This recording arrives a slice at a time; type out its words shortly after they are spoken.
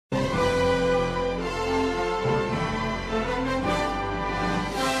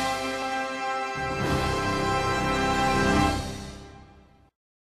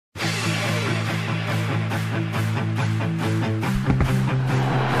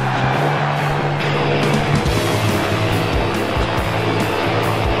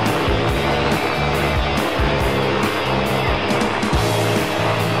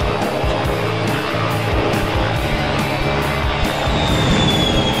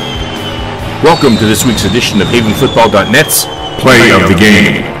Welcome to this week's edition of HavenFootball.net's Play of the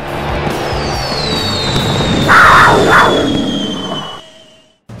Game.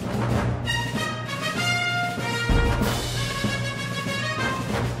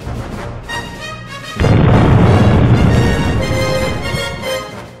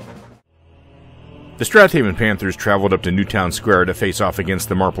 The Strath Haven Panthers traveled up to Newtown Square to face off against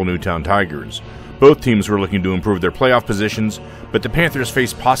the Marple Newtown Tigers. Both teams were looking to improve their playoff positions, but the Panthers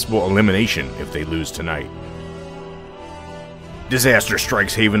face possible elimination if they lose tonight. Disaster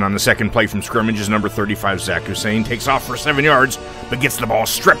strikes Haven on the second play from scrimmage as number 35 Zach Hussein takes off for 7 yards, but gets the ball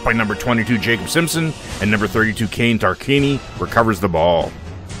stripped by number 22 Jacob Simpson, and number 32 Kane Tarkini recovers the ball.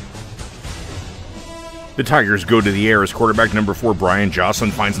 The Tigers go to the air as quarterback number 4 Brian Jocelyn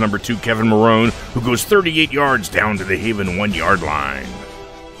finds number 2 Kevin Marone, who goes 38 yards down to the Haven 1-yard line.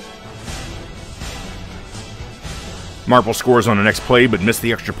 Marple scores on the next play but missed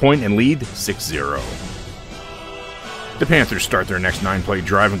the extra point and lead 6-0. The Panthers start their next 9-play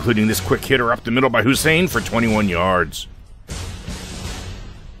drive, including this quick hitter up the middle by Hussein for 21 yards.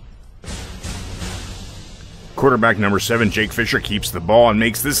 Quarterback number 7 Jake Fisher keeps the ball and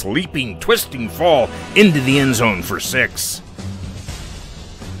makes this leaping, twisting fall into the end zone for 6.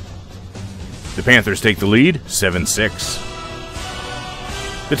 The Panthers take the lead 7-6.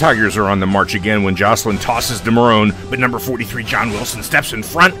 The Tigers are on the march again when Jocelyn tosses to Marone, but number 43 John Wilson steps in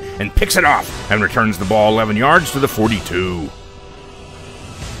front and picks it off and returns the ball 11 yards to the 42.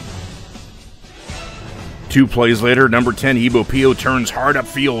 2 plays later, number 10 Ebo Pio turns hard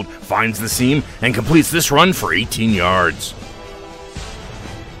upfield, finds the seam, and completes this run for 18 yards.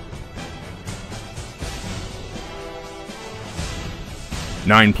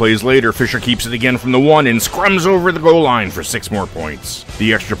 Nine plays later, Fisher keeps it again from the 1 and scrums over the goal line for 6 more points.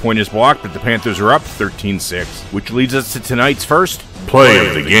 The extra point is blocked, but the Panthers are up 13-6, which leads us to tonight's first Play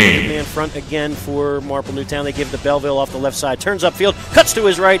of the Game. Man front again for Marple Newtown. They give to Belleville off the left side. Turns upfield, cuts to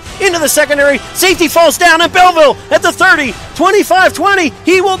his right, into the secondary. Safety falls down, and Belleville at the 30, 25-20.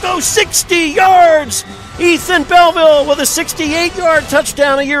 He will go 60 yards. Ethan Belleville with a 68-yard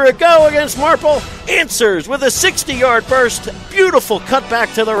touchdown a year ago against Marple answers with a 60-yard burst. Beautiful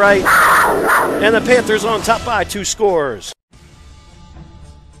cutback to the right. And the Panthers on top by 2 scores.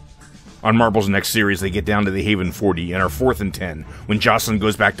 On Marple's next series, they get down to the Haven 40 and are 4th and 10 when Jocelyn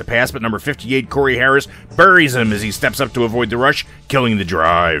goes back to pass, but number 58 Corey Harris buries him as he steps up to avoid the rush, killing the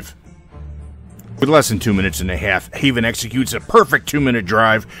drive. With less than 2 minutes and a half, Haven executes a perfect 2-minute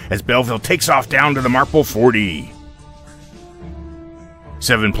drive as Belleville takes off down to the Marple 40.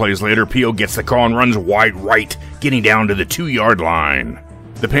 7 plays later, Pio gets the call and runs wide right, getting down to the 2-yard line.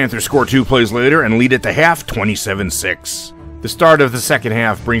 The Panthers score 2 plays later and lead at the half 27-6. The start of the second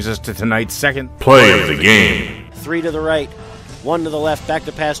half brings us to tonight's second Play of the Game. 3 to the right, 1 to the left, back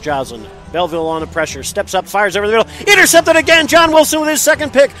to pass Jocelyn. Belleville on the pressure, steps up, fires over the middle, intercepted again. John Wilson with his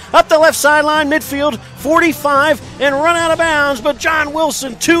second pick, up the left sideline, midfield, 45, and run out of bounds. But John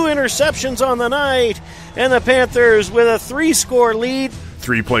Wilson, 2 interceptions on the night, and the Panthers with a 3-score lead.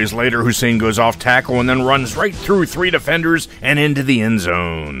 3 plays later, Hussein goes off tackle and then runs right through 3 defenders and into the end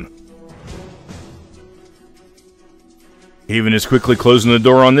zone. Haven is quickly closing the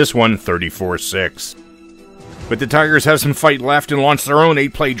door on this one, 34-6. But the Tigers have some fight left and launch their own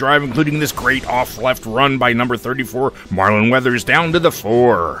 8-play drive, including this great off-left run by number 34, Marlon Weathers, down to the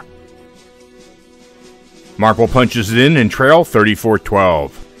 4. Marple punches it in and trail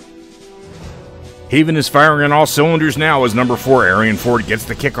 34-12. Haven is firing on all cylinders now as number 4, Arian Ford, gets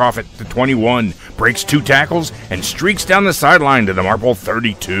the kickoff at the 21, breaks 2 tackles, and streaks down the sideline to the Marple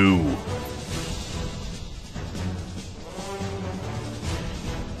 32.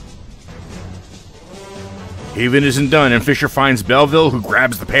 Haven isn't done, and Fisher finds Belleville, who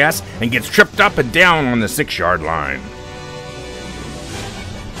grabs the pass and gets tripped up and down on the 6-yard line.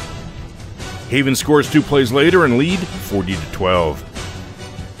 Haven scores 2 plays later and lead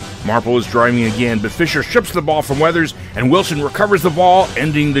 40-12. Marple is driving again, but Fisher strips the ball from Weathers, and Wilson recovers the ball,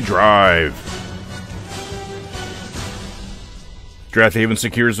 ending the drive. Strath Haven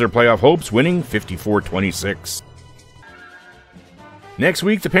secures their playoff hopes, winning 54-26. Next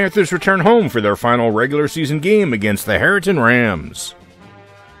week, the Panthers return home for their final regular season game against the Harrington Rams.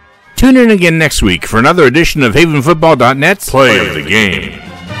 Tune in again next week for another edition of HavenFootball.net's Play of the Game.